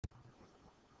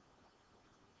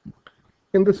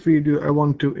In this video, I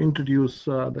want to introduce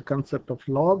the concept of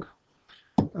log,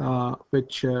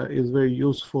 which is very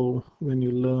useful when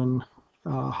you learn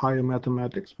higher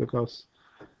mathematics because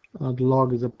the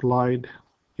log is applied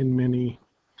in many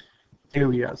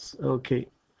areas. Okay,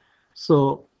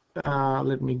 so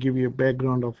let me give you a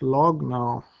background of log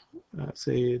now.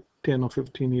 Say 10 or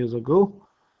 15 years ago,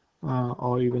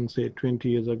 or even say 20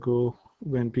 years ago,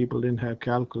 when people didn't have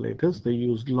calculators, they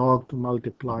used log to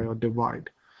multiply or divide.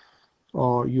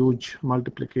 Or huge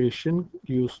multiplication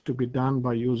used to be done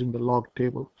by using the log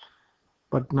table.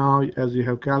 But now, as you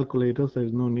have calculators, there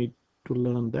is no need to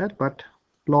learn that. But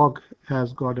log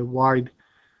has got a wide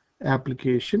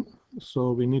application,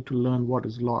 so we need to learn what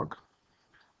is log.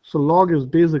 So log is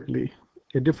basically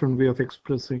a different way of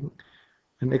expressing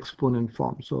an exponent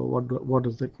form. So what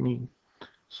does that mean?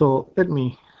 So let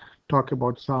me talk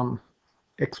about some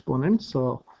exponents.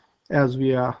 So as we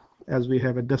have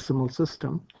a decimal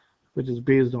system which is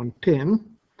based on 10,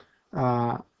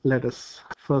 let us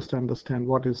first understand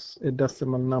what is a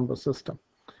decimal number system.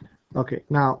 Okay,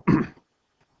 now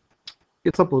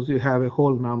suppose you have a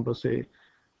whole number, say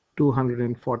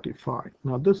 245.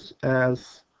 Now this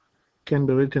can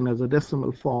be written as a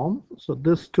decimal form. So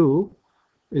this 2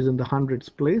 is in the hundreds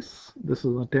place, this is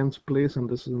in the tens place, and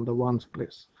this is in the ones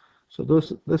place. So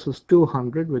this is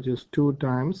 200, which is 2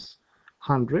 times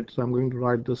 100. So I'm going to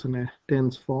write this in a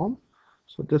tens form.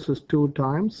 So this is 2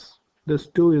 times, this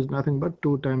 2 is nothing but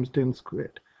 2 times 10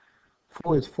 squared.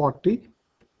 4 is 40,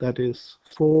 that is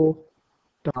 4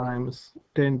 times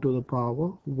 10 to the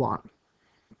power 1.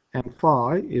 And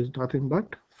 5 is nothing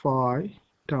but 5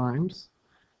 times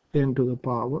 10 to the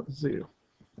power 0.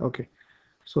 Okay,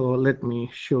 so let me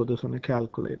show this on a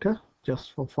calculator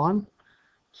just for fun.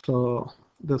 So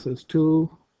this is 2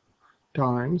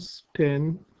 times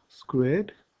 10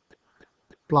 squared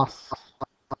plus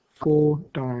 4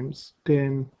 times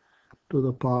 10 to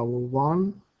the power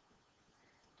 1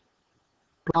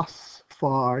 plus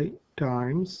 5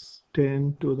 times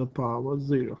 10 to the power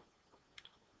 0.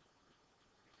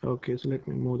 Okay, so let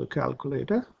me move the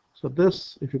calculator. So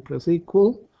this, if you press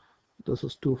equal, this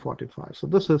is 245. So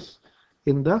this is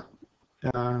in the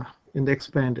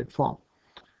expanded form.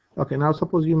 Okay, now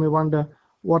suppose you may wonder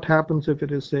what happens if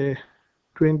it is a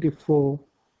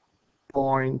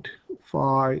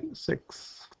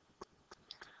 24.56.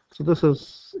 So this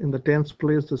is in the tens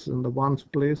place, this is in the ones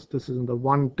place, this is in the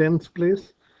 1/10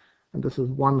 place, and this is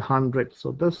 100.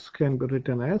 So this can be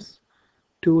written as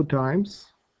 2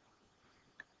 times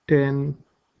 10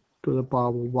 to the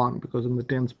power 1, because in the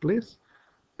tens place,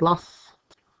 plus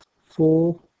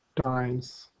 4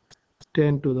 times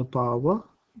 10 to the power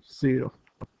 0.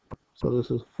 So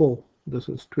this is 4, this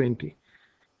is 20.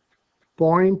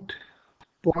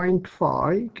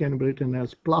 0.5 can be written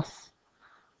as plus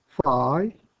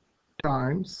 5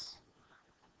 times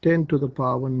 10 to the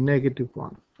power negative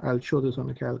 1. I'll show this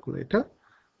on a calculator.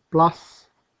 Plus,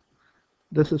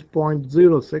 this is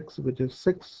 0.06, which is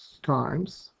 6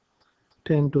 times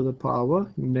 10 to the power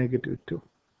negative 2.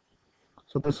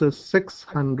 So this is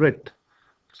 600.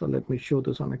 So let me show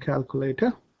this on a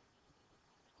calculator.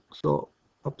 So,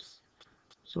 oops.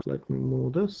 So let me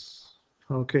move this.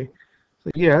 Okay.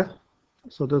 So yeah.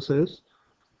 So this is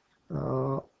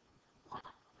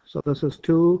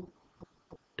 2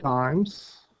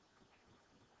 times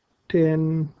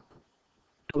 10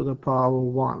 to the power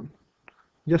 1.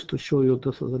 Just to show you,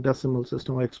 this is a decimal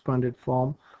system or expanded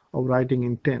form of writing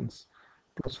in tens.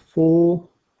 Plus 4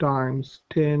 times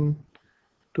 10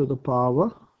 to the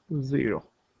power 0.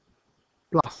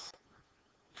 Plus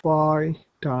 5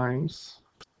 times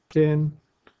 10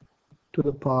 to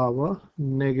the power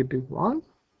negative 1.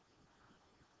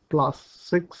 Plus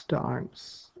 6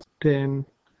 times 10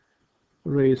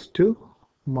 raised to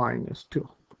minus 2.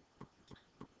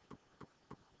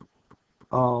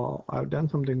 Oh, I've done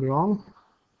something wrong.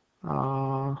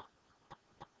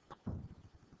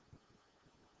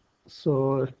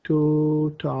 So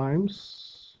 2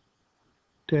 times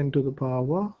 10 to the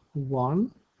power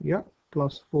 1, yeah,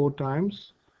 plus 4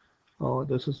 times, oh,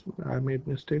 this is, I made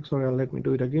mistake, sorry, let me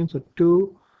do it again. So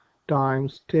 2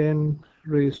 times 10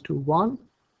 raised to 1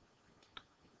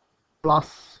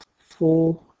 plus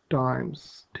 4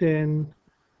 times 10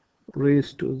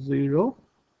 raised to 0,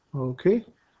 okay,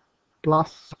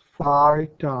 plus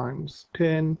 5 times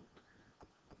 10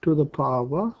 to the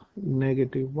power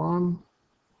negative 1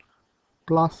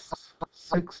 plus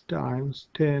 6 times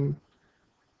 10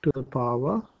 to the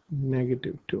power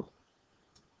negative 2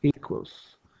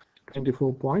 equals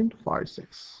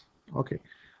 24.56. Okay,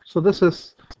 so this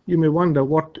is, you may wonder,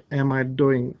 what am I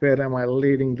doing? Where am I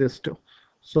leading this to?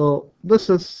 So this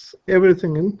is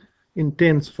everything in in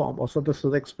tens form. Also, this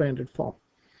is the expanded form.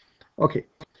 Okay,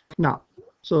 now,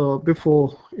 so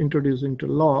before introducing to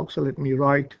log, so let me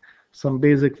write some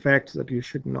basic facts that you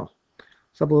should know.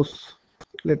 Suppose,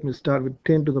 let me start with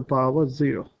 10 to the power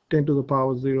 0. 10 to the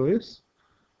power 0 is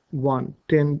 1.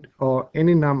 10 or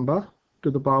any number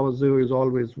to the power 0 is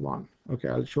always 1. Okay,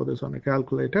 I'll show this on a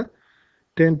calculator.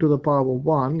 10 to the power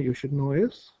 1, you should know,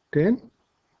 is 10.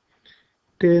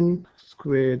 10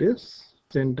 squared is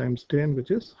 10 times 10,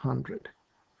 which is 100.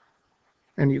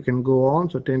 And you can go on.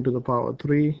 So 10 to the power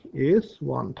 3 is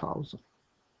 1000.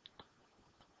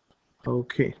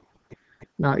 Okay.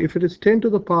 Now, if it is 10 to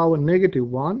the power negative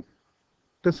 1,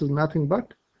 this is nothing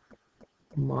but,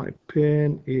 my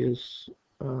pen is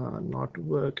not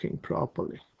working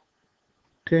properly.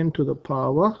 10 to the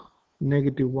power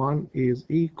negative 1 is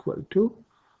equal to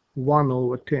 1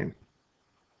 over 10,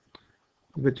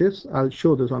 which is, I'll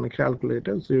show this on a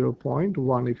calculator,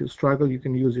 0.1. If you struggle, you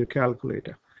can use your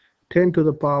calculator. 10 to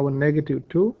the power negative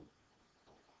 2,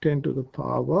 10 to the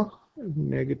power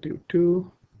negative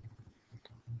 2,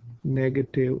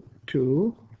 negative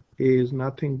 2 is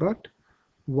nothing but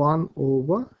 1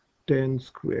 over 10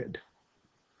 squared,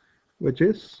 which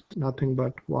is nothing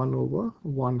but 1 over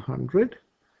 100,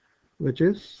 which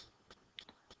is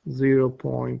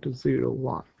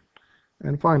 0.01.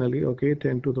 And finally, okay,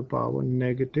 10 to the power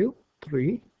negative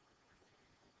 3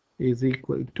 is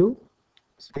equal to,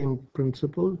 same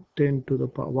principle, 10 to the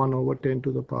power 1 over 10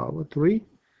 to the power 3,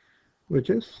 which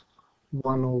is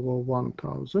 1 over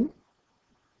 1000,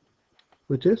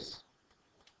 which is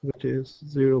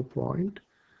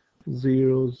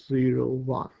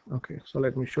 0.001. Okay, so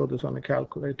let me show this on a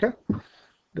calculator.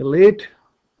 Delete.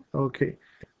 Okay,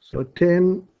 so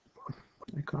 10,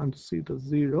 I can't see the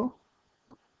 0.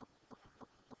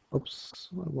 Oops,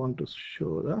 I want to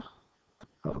show the,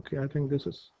 okay, I think this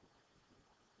is,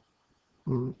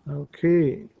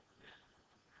 okay,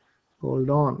 hold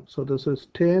on. So this is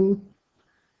 10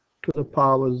 to the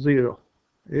power 0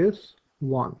 is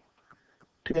 1.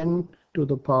 10 to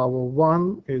the power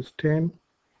 1 is 10.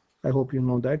 I hope you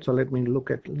know that. So let me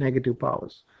look at negative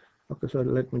powers. Okay, so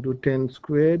let me do 10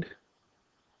 squared.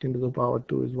 10 to the power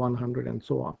 2 is 100, and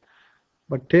so on.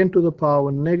 But 10 to the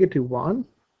power negative 1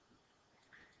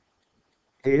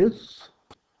 is,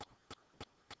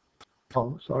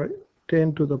 oh, sorry,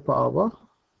 10 to the power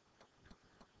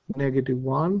negative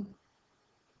 1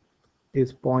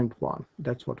 is 0.1.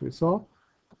 That's what we saw.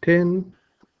 10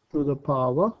 to the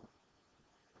power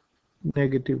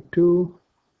negative 2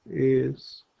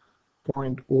 is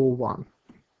 0.01.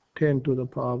 10 to the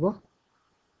power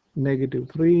negative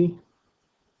 3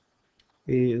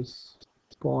 is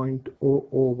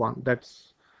 0.001.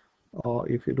 That's,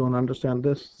 if you don't understand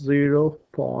this,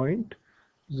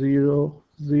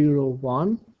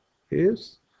 0.001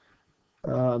 is,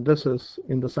 this is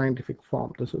in the scientific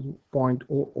form. This is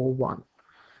 0.001.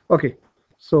 Okay,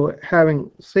 so having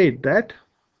said that,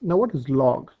 now what is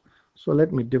log? So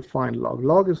let me define log.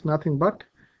 Log is nothing but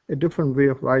a different way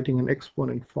of writing an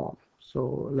exponent form.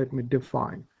 So let me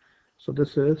define. So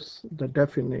this is the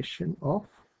definition of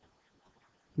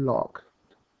log.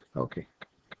 Okay,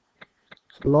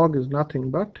 so log is nothing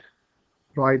but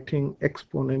writing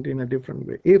exponent in a different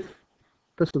way. If,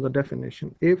 this is the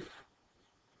definition, if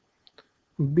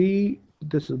b,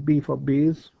 this is b for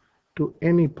base, to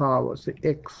any power, say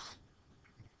x,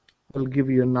 will give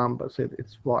you a number, say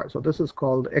it's y. So this is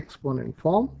called the exponent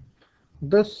form.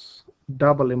 This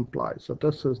double implies. So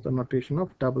this is the notation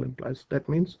of double implies. That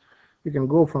means you can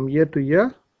go from year to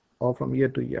year or from year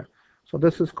to year. So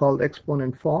this is called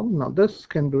exponent form. Now this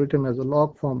can be written as a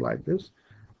log form like this.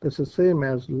 This is same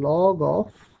as log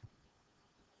of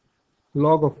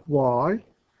y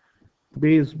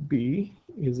base b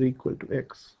is equal to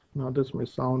x. Now this may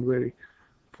sound very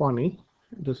funny.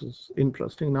 This is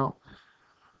interesting. Now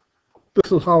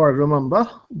this is how I remember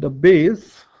the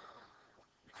base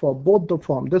for both the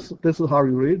form. This is how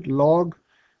you read log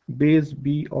base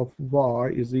b of y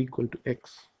is equal to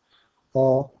x,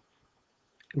 or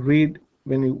read,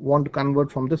 when you want to convert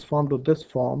from this form to this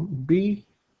form, b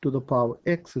to the power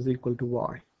x is equal to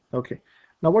y. Okay,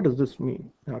 now what does this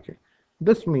mean? Okay,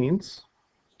 this means,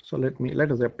 so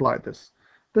let us apply this.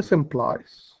 This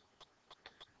implies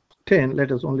 10.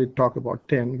 Let us only talk about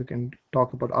 10. We can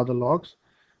talk about other logs.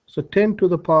 So 10 to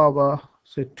the power,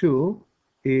 say 2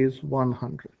 is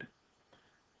 100.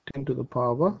 10 to the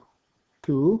power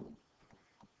 2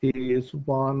 is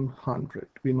 100.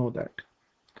 We know that.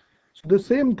 So the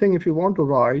same thing, if you want to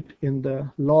write in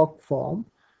the log form,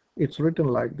 it's written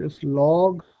like this: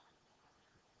 log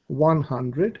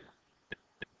 100,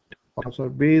 or sorry,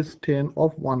 base 10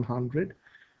 of 100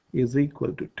 is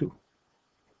equal to 2.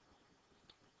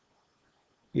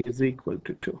 is equal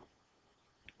to 2.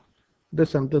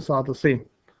 This and this are the same.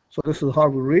 So this is how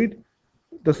we read.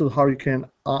 This is how you can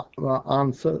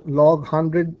answer. Log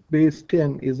 100 base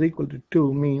 10 is equal to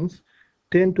 2 means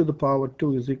 10 to the power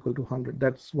 2 is equal to 100.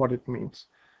 That's what it means.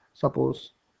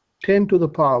 Suppose 10 to the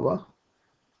power,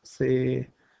 say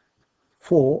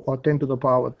 4, or 10 to the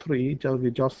power 3,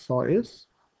 we just saw, is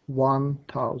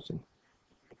 1000,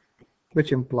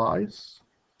 which implies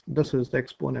this is the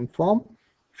exponent form.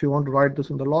 If you want to write this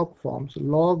in the log form, so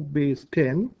log base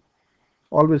 10,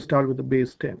 always start with the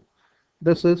base 10.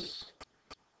 This is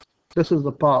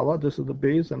the power, this is the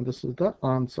base, and this is the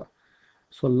answer.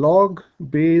 So log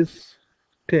base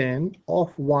 10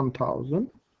 of 1000.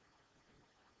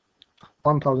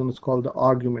 1000 is called the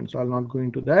argument, so I'll not go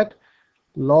into that.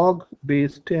 Log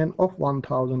base 10 of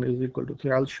 1000 is equal to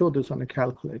 3. I'll show this on a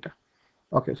calculator.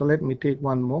 Okay, so let me take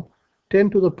one more. 10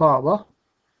 to the power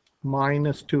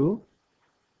minus 2.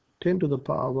 10 to the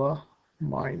power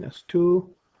minus 2.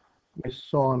 We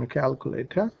saw on a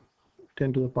calculator.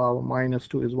 10 to the power minus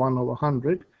 2 is 1 over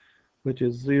 100, which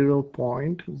is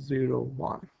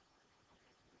 0.01.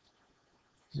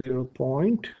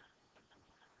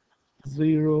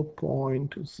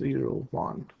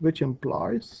 0.01, which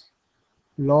implies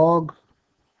log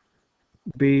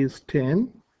base 10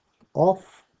 of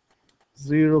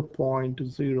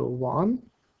 0.01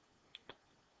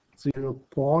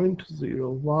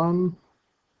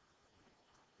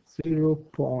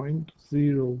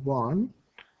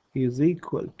 is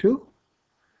equal to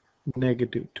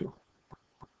 -2.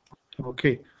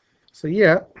 Okay, so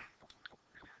yeah,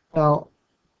 now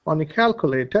on a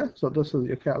calculator, so this is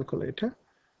your calculator.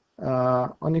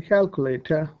 On a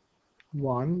calculator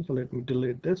 1, so let me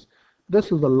delete this.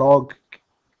 This is the log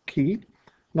key.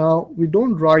 Now we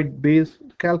don't write base.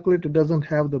 The calculator doesn't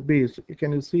have the base.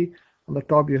 Can you see on the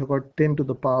top you have got 10 to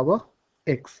the power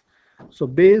x. So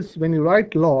base, when you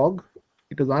write log,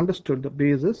 it is understood the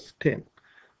base is 10.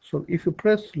 So if you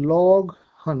press log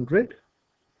 100,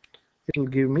 it will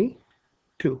give me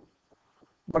 2.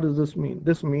 What does this mean?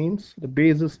 This means the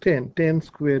base is 10. 10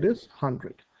 squared is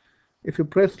 100. If you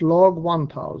press log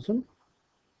 1000,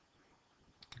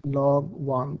 log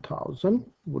 1000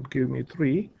 would give me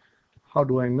 3. How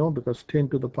do I know? Because 10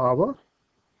 to the power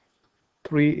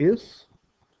 3 is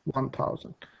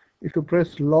 1000. If you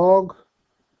press log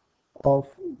of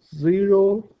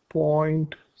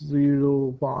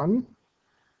 0.01,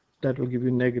 that will give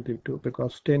you -2,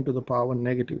 because 10 to the power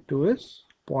 -2 is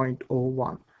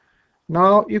 0.01.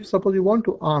 Now if suppose you want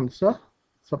to answer,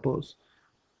 suppose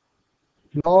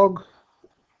log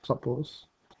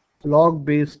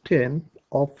base 10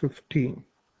 of 15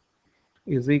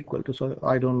 is equal to, so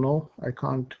I don't know, I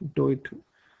can't do it,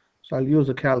 so I'll use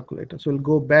a calculator. So we'll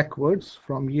go backwards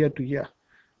from year to year.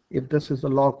 If this is a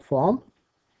log form,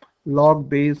 log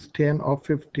base 10 of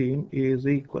 15 is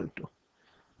equal to,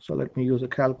 so let me use a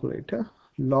calculator.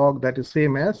 Log, that is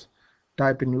same as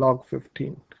type in log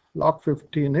 15. Log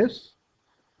 15 is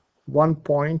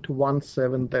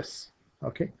 1.17 this.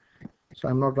 Okay, so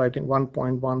I'm not writing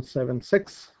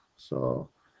 1.176, so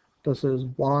this is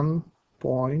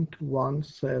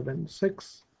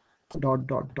 1.176 ...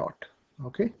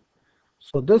 Okay,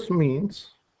 so this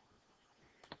means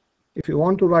if you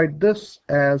want to write this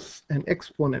as an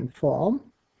exponent form,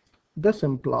 this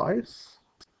implies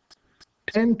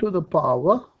 10 to the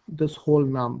power, this whole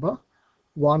number,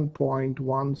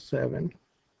 1.17.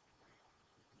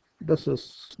 This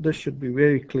should be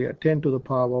very clear. 10 to the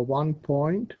power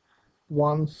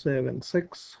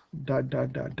 1.176 ...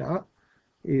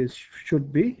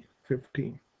 should be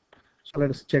 15. So let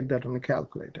us check that on the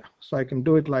calculator. So I can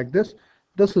do it like this.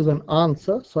 This is an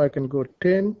answer, so I can go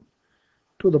 10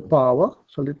 to the power,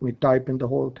 so let me type in the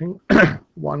whole thing,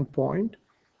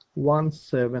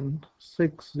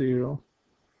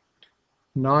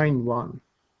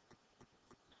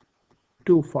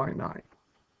 1.176091259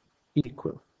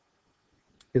 equal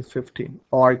is 15.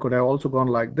 Or I could have also gone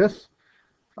like this.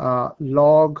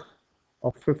 Log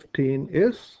of 15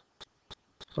 is,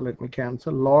 so let me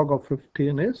cancel, log of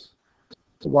 15 is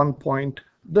 1.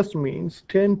 This means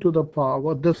 10 to the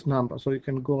power this number, so you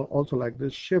can go also like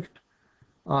this, shift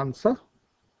answer,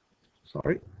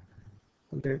 sorry,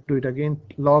 okay, do it again.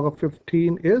 Log of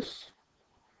 15 is,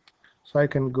 so I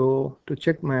can go to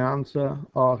check my answer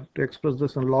or to express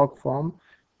this in log form,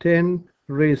 10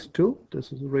 raised to,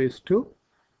 this is raised to,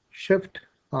 shift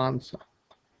answer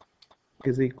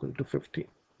is equal to 15.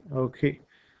 Okay,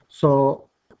 so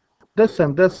this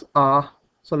and this are,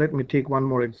 so let me take one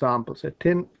more example. Say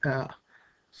 10,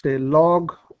 say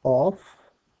log of,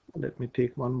 let me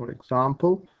take one more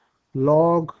example,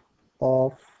 log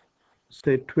of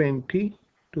say 20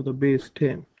 to the base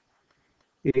 10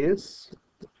 is,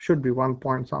 should be 1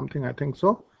 point something, I think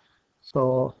so.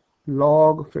 So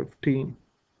log 15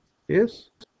 is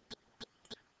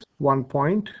 1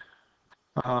 point,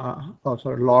 oh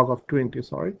sorry, log of 20,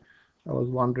 sorry. I was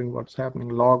wondering what's happening.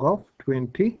 Log of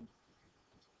 20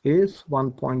 is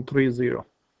 1.30.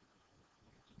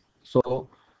 So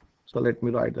let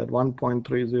me write that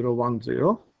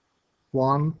 1.3010,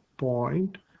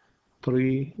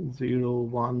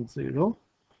 1.3010.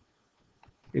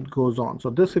 It goes on. So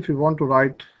this, if you want to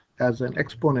write as an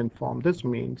exponent form, this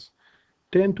means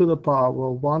 10 to the power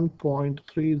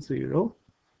 1.3010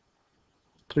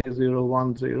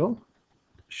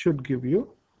 should give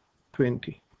you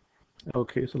 20.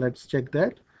 Okay, so let's check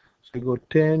that. So you go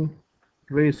 10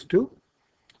 raised to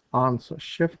answer,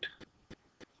 shift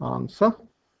answer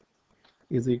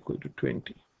is equal to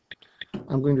 20.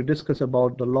 I'm going to discuss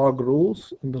about the log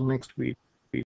rules in the next video.